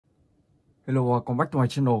Hello, welcome back to my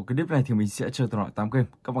channel. Cái clip này thì mình sẽ chơi toàn loại 8 game.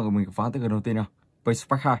 Các bạn cùng mình phá tới game đầu tiên nào.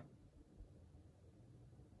 Payback 2.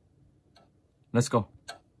 Let's go.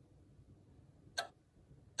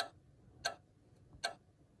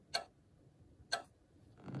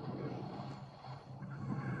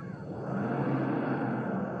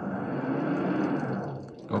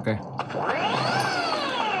 Ok.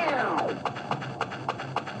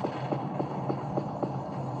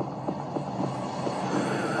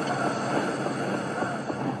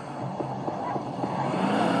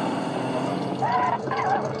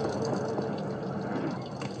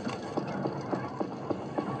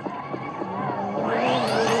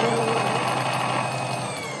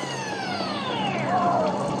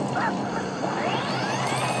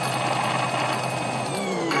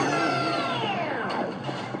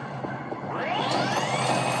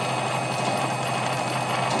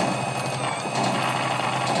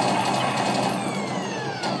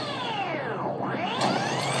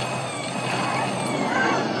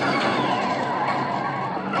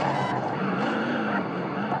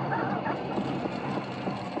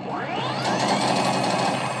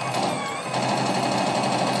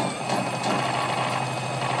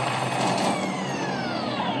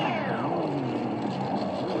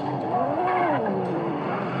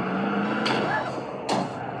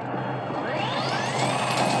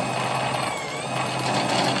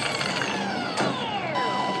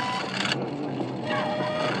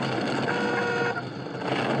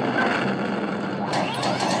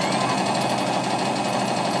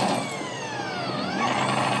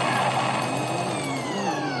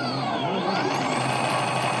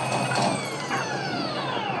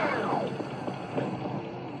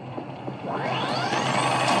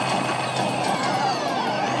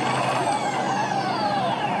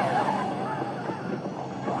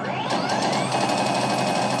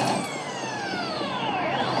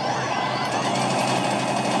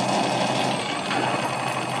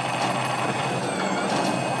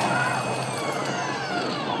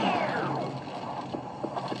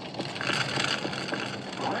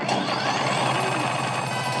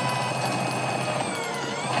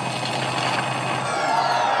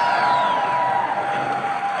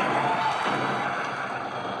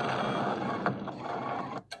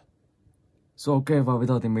 So ok, và bây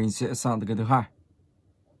giờ thì mình sẽ sang từ cái thứ hai.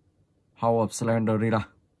 House of Slendrina.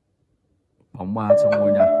 Bóng ma trong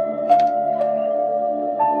ngôi nhà.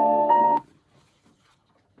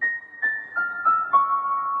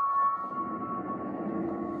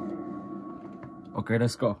 Ok,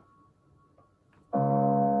 let's go.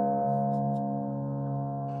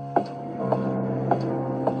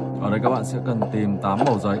 Ở đây các bạn sẽ cần tìm 8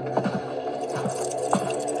 mẩu giấy.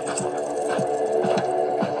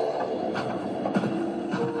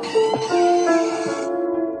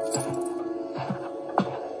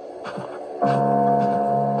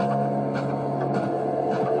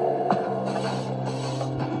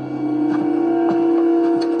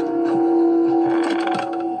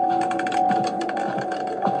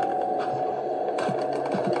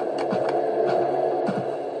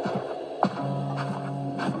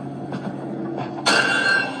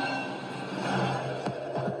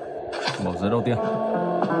 Mẩu giấy đầu tiên.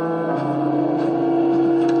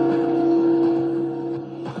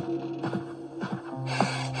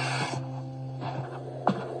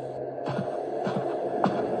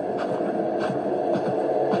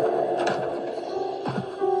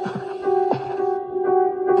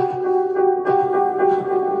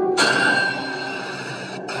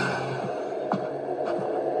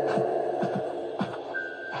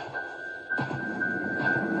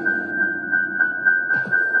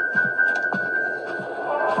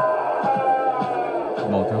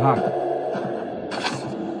 Màu thứ hai.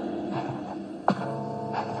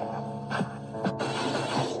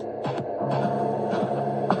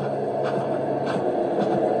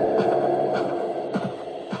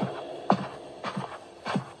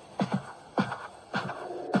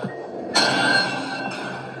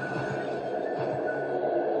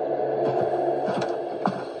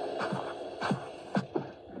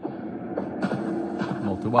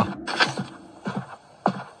 Màu thứ ba.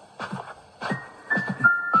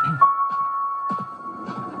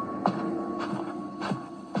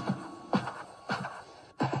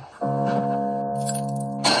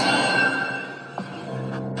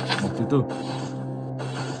 Thứ tư.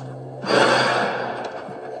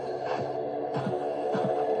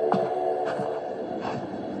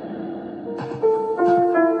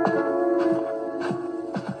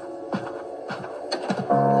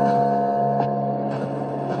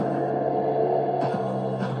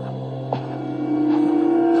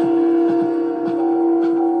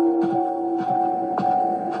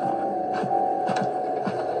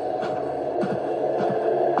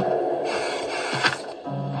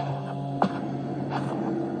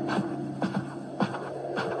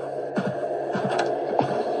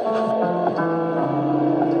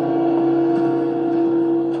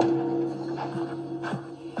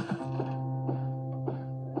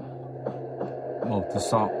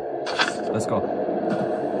 saw. Let's go.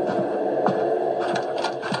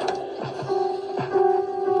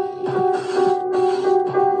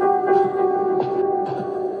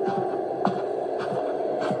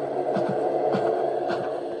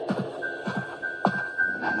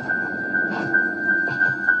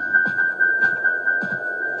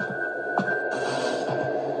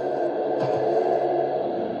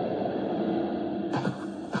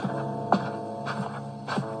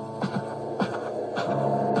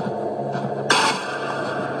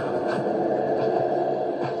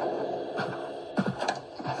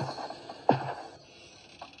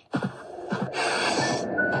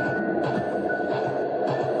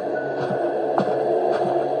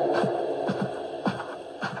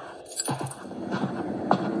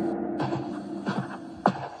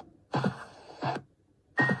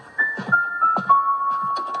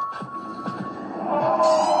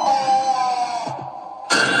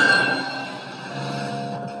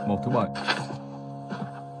 Một thứ bảy.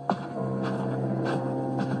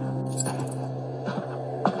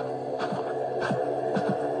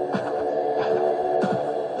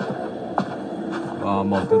 Và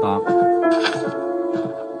một thứ 8.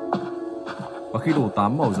 Và khi đủ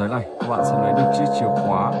 8 mẩu giấy này, các bạn sẽ lấy được chiếc chìa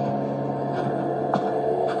khóa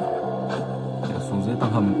để xuống dưới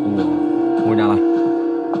tầng hầm của ngôi nhà này.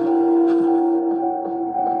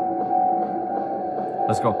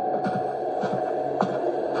 Let's go.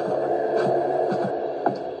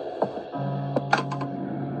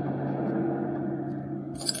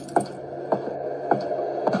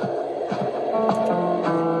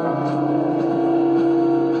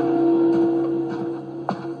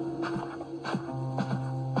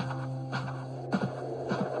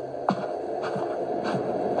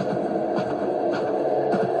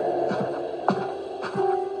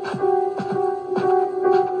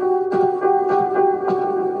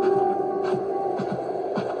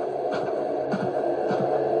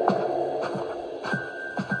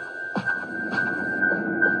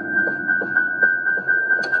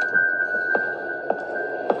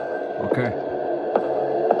 Okay.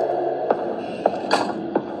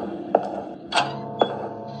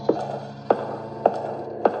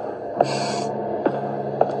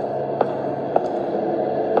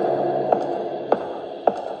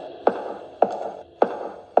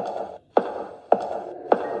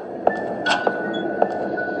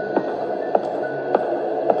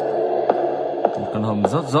 Một căn hầm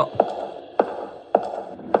rất rộng.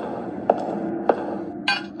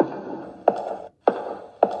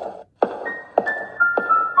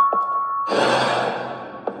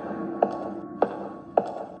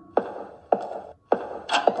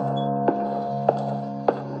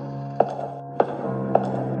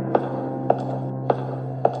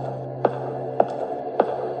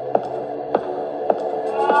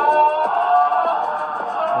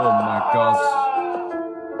 Oh my god.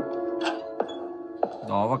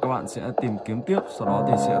 Đó, và các bạn sẽ tìm kiếm tiếp, sau đó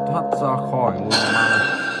thì sẽ thoát ra khỏi ngôi nhà ma này.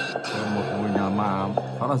 Đây là một ngôi nhà ma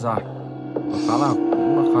khá là dài và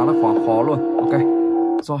cũng khá là khó luôn. Ok.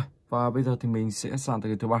 Rồi, và bây giờ thì mình sẽ sang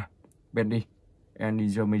tới cái thứ 3, Bendy and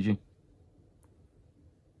Ninja Magic.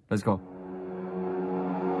 Let's go.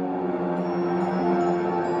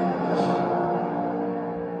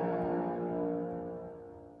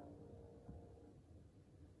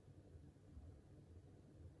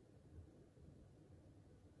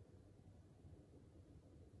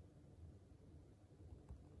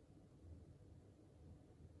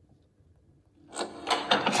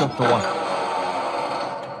 Chapter 1.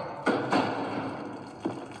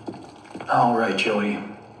 All right, Joey.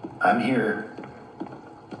 I'm here.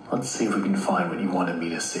 Let's see if we can find what you wanted me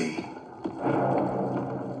to see.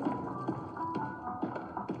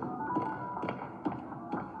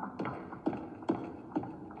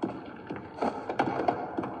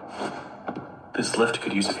 This lift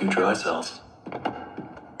could use a few dry cells.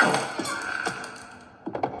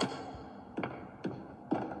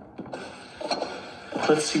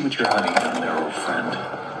 Let's see what you're hiding down there, old friend.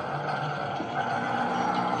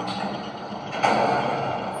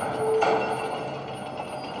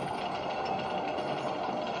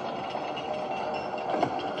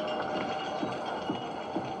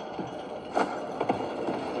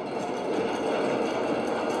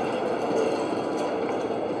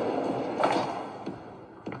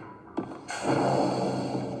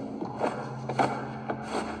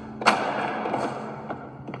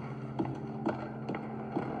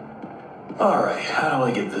 Alright, how do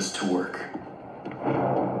I get this to work?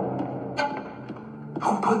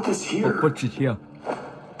 Who put this here? Who put it here?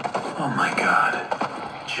 Oh my god.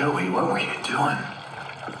 Joey, what were you doing?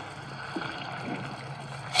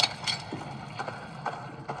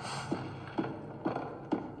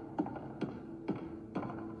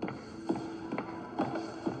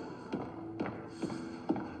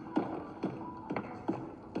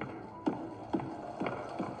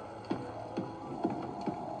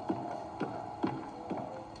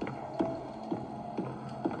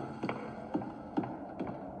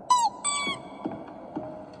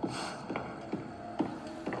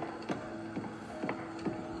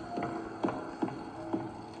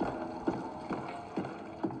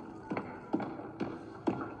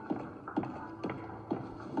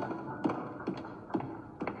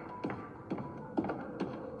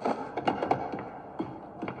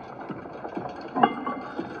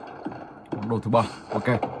 đồ thứ 3. Ok.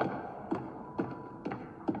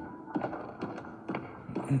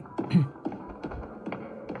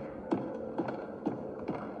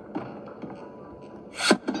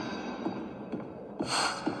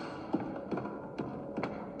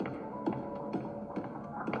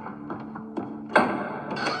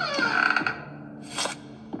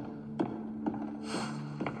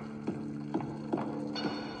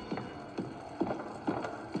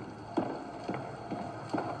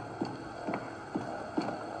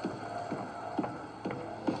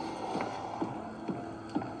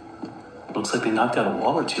 Looks like they knocked out a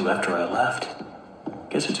wall or two after I left.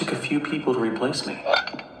 Guess it took a few people to replace me.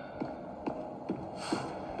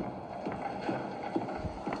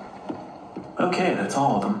 Okay, that's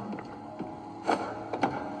all of them.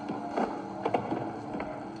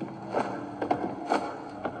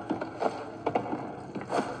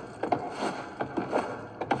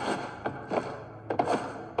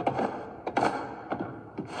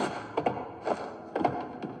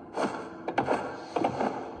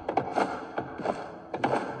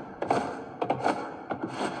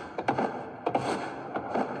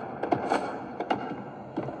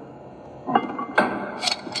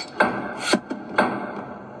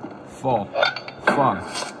 Four, 5,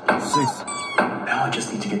 6. Now I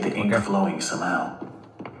just need to get the ink flowing somehow.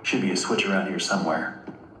 Should be a switch around here somewhere.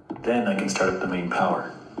 Then I can start up the main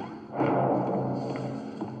power.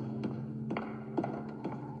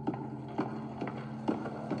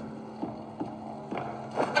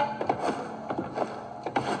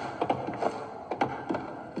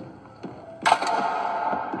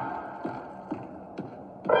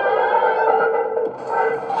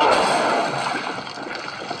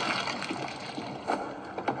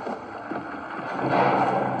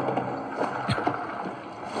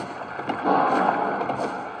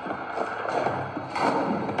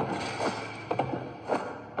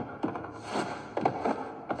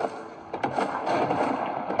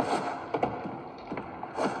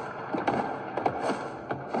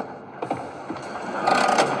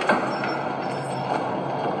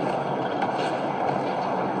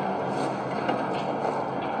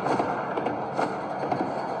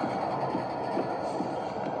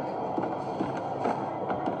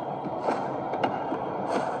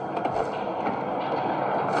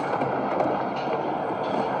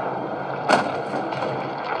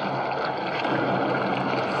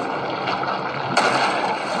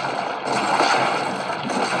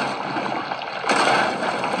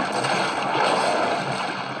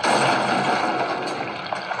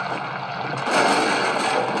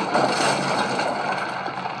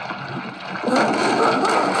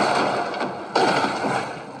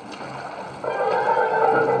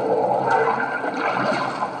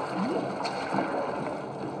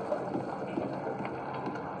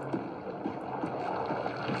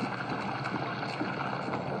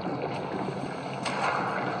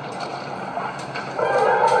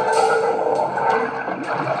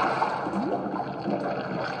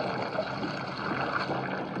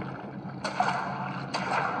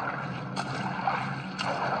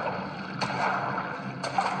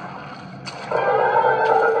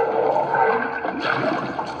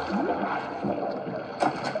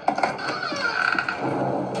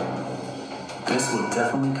 This will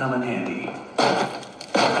definitely come in handy.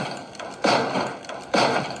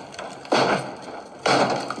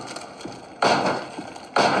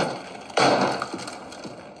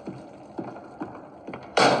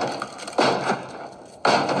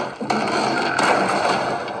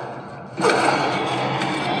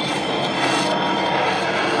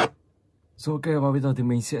 Rồi ok, và bây giờ thì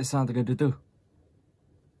mình sẽ sang tới cái thứ 4.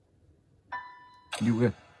 New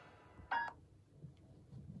game.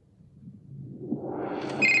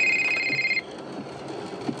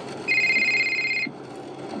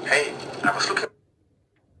 Hey, I was looking.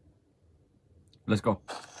 Let's go.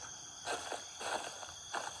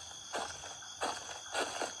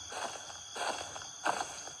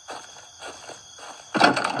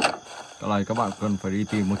 Cái này các bạn cần phải đi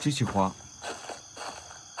tìm một chiếc chìa khóa.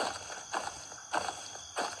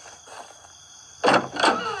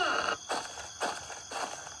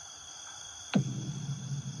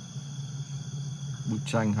 Bức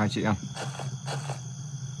tranh hai chị em.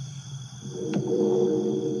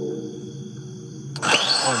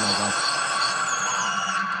 Oh my god.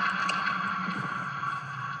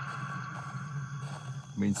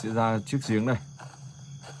 Mình sẽ ra chiếc giếng này.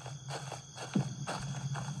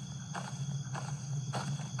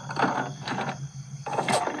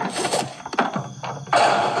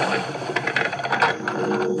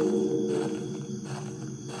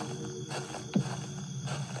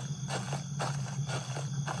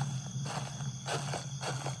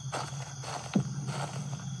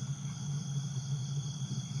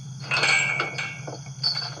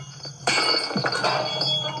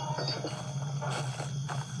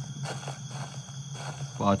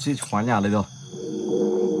 chiếc khóa nhà đây rồi.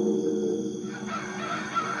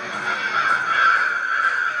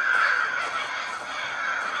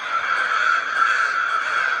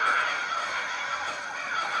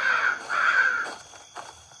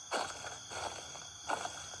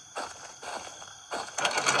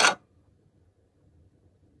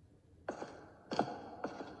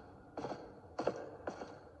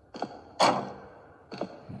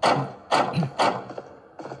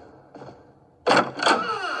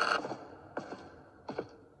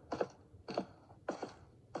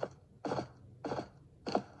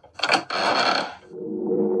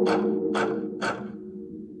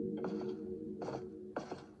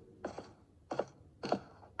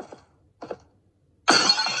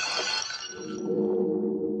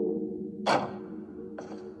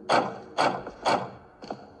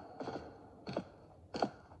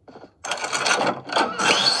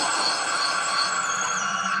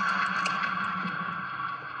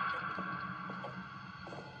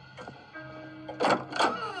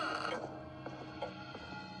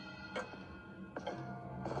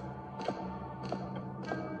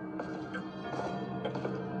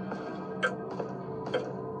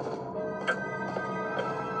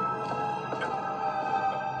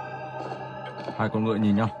 Hai con ngựa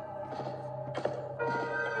nhìn nhau.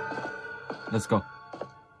 Let's go.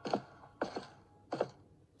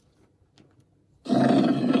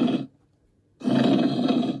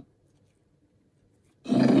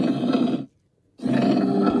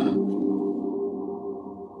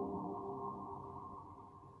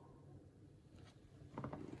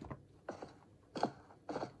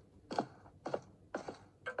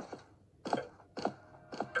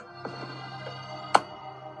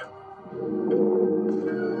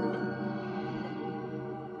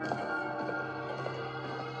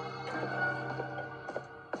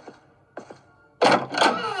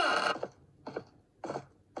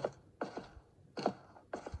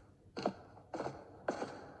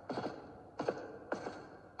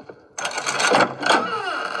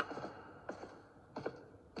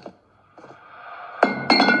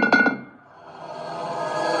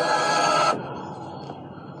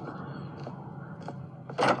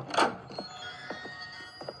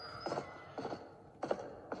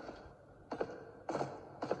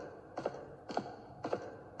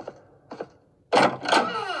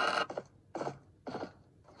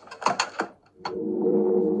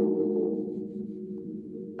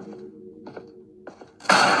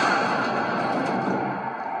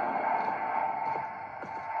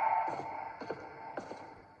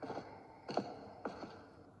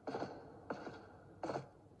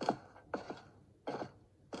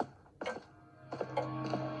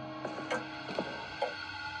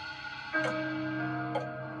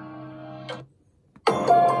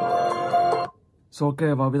 So, ok,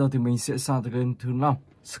 và bây giờ thì mình sẽ sang tới game thứ 5,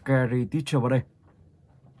 Scary Teacher vào đây.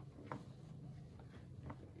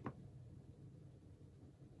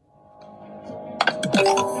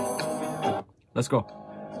 Let's go.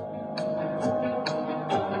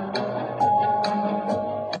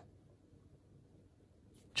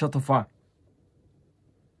 Chapter 5.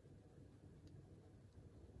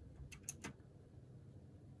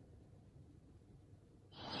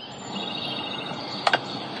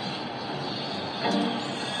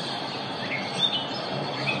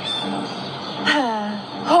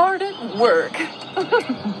 Hard at work.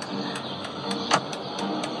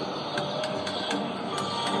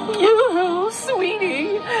 You,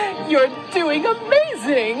 sweetie, you're doing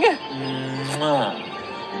amazing.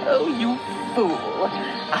 Oh, you fool.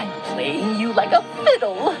 I'm playing you like a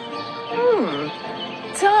fiddle.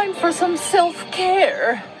 Time for some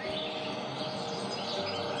self-care.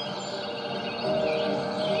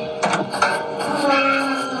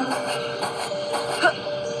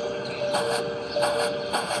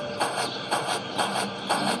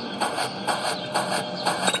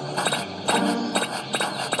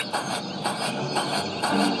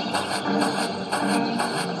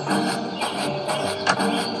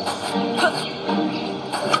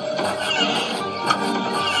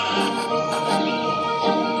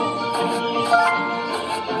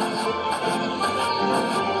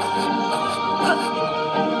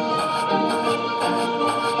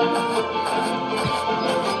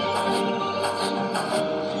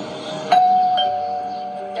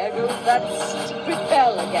 That stupid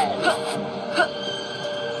bell again.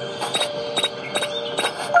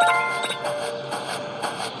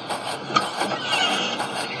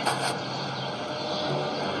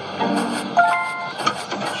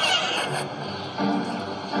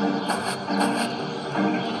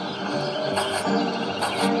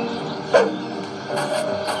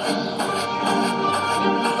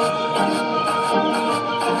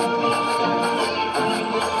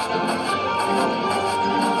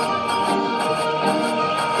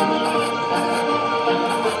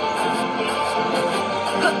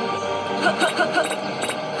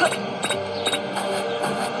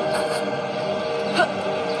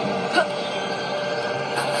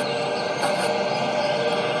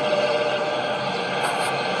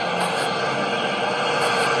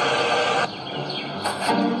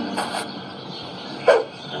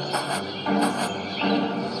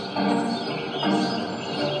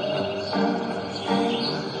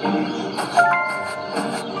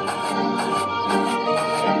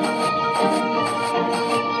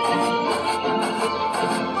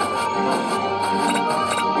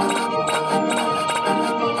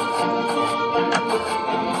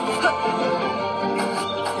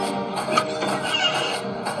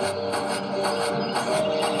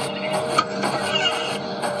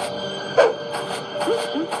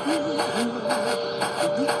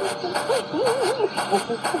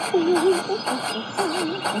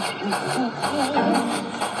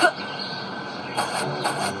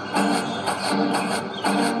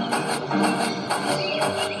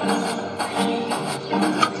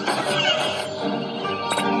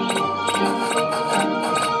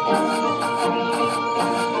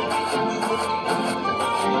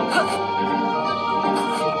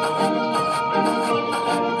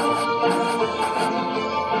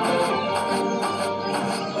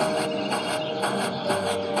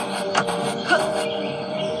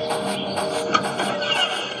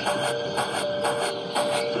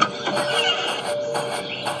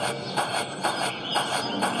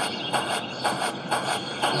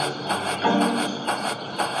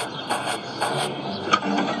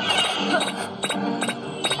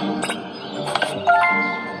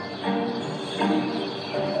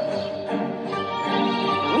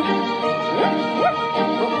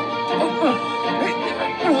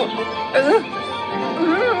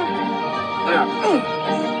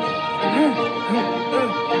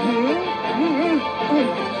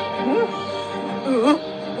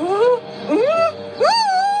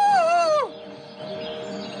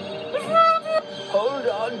 Hold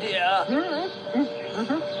on, dear.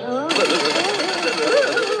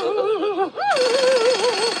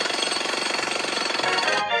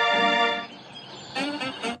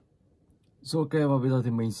 Rồi ok, và bây giờ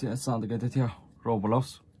thì mình sẽ sang tới cái tiếp theo,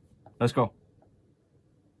 Roblox. Let's go.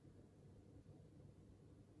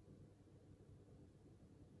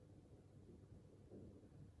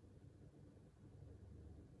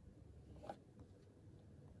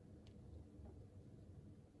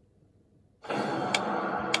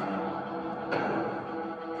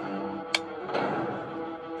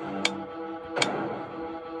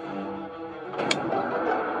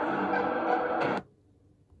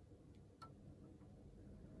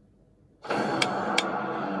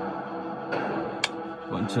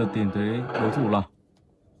 Vẫn chưa tìm thấy đối thủ nào.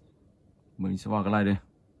 Mình sẽ vào cái này đi.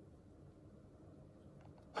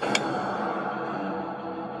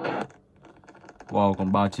 Wow,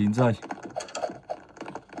 còn 39 giây.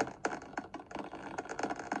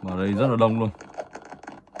 Mà đây rất là đông luôn.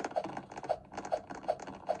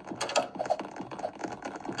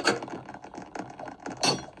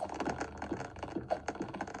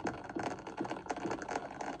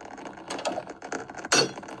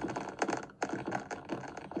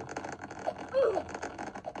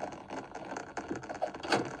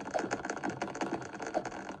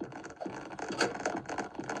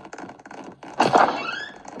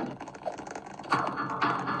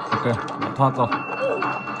 Ok, đã thoát rồi.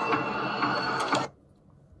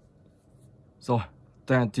 Rồi,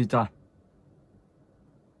 Ten Titan.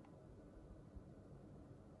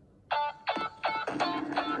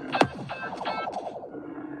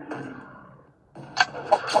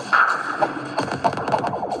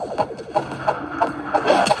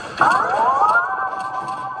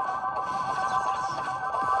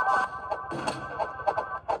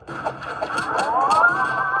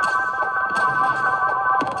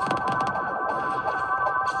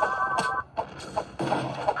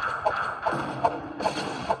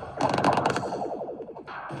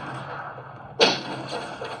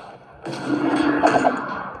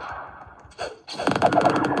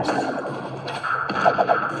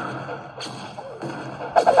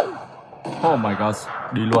 Oh my god,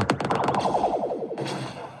 đi luôn.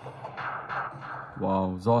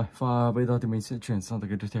 Wow, rồi, và bây giờ thì mình sẽ chuyển sang tới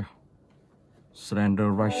cái tiếp theo, Slender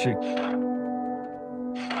Rising.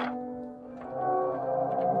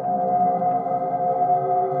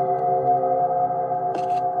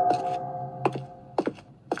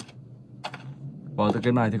 Và từ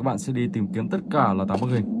cái này thì các bạn sẽ đi tìm kiếm tất cả là 8 bức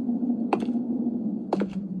hình.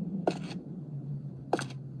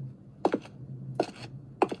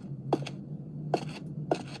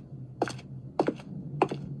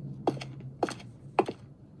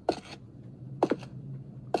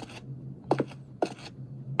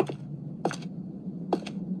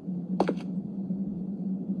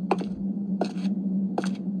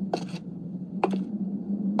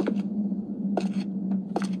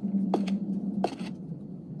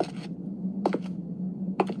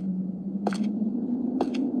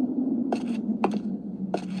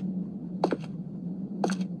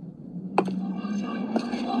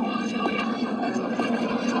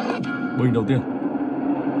 Bình đầu tiên.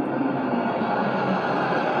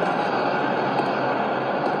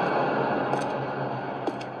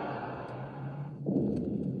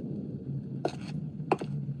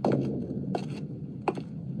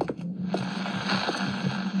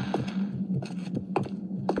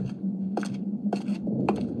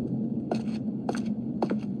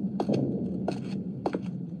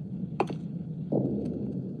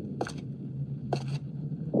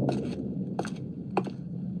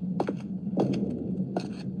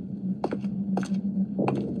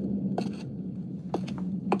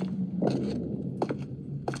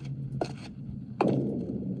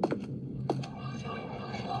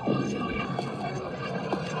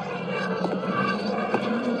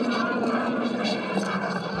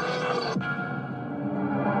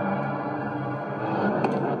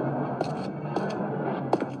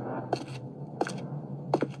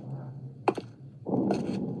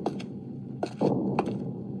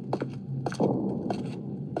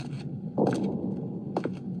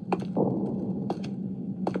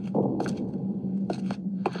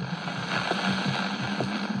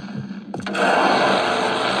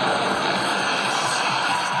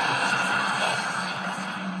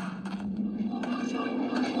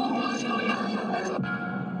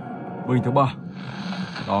 hình thứ 3.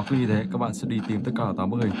 Đó, cứ như thế các bạn sẽ đi tìm tất cả 8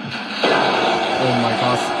 bức hình. Oh my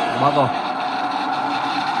god, bắt rồi.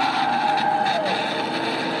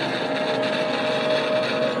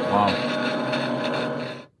 Wow.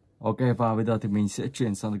 Ok, và bây giờ thì mình sẽ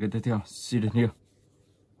chuyển sang cái tiếp theo, Siren here.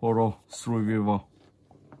 Horror Survival.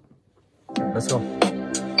 Let's go.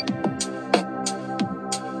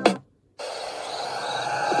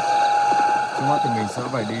 Trước mắt thì mình sẽ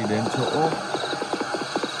phải đi đến chỗ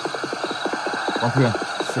con thuyền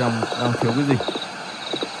xem đang thiếu cái gì.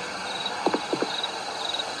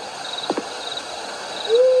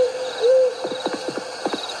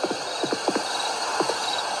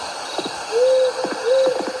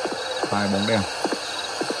 Hai bóng đèn.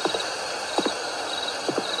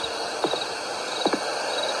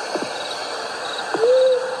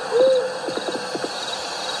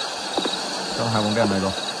 Trong hai bóng đèn này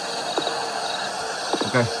rồi.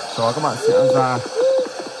 Ok, sau đó các bạn sẽ ra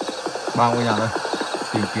 3 ngôi nhà đây,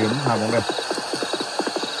 tìm kiếm hai bóng đèn.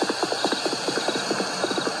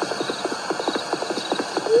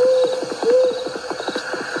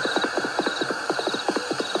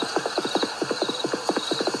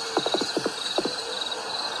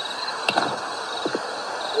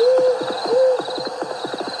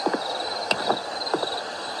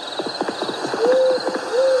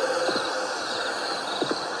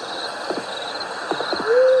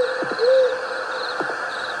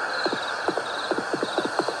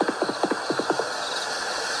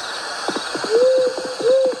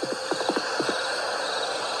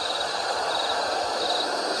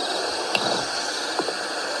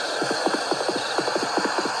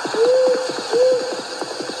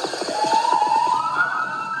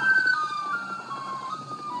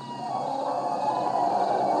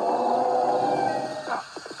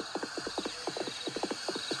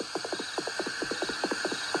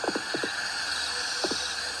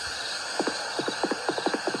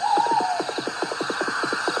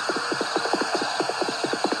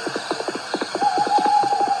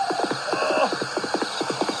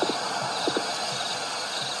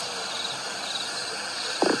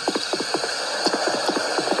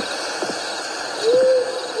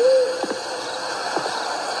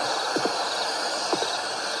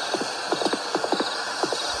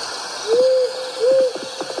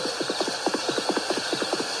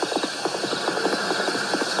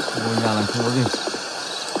 Nhà này không có gì.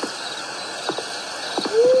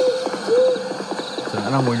 Sẽ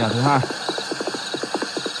là ngôi nhà thứ 2.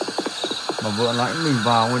 Mà vừa nãy mình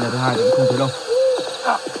vào ngôi nhà thứ 2 cũng không thấy đâu.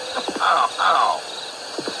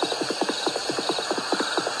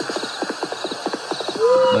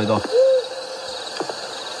 Đây rồi.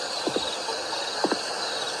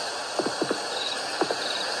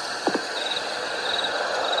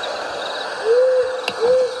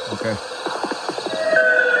 Ok.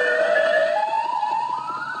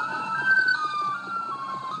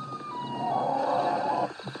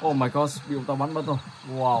 Oh my god, bị ông ta bắn mất rồi.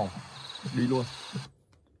 Wow, đi luôn.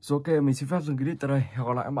 Rồi ok, mình xin phép dừng clip tại đây. Hẹn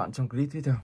gặp lại các bạn trong clip tiếp theo.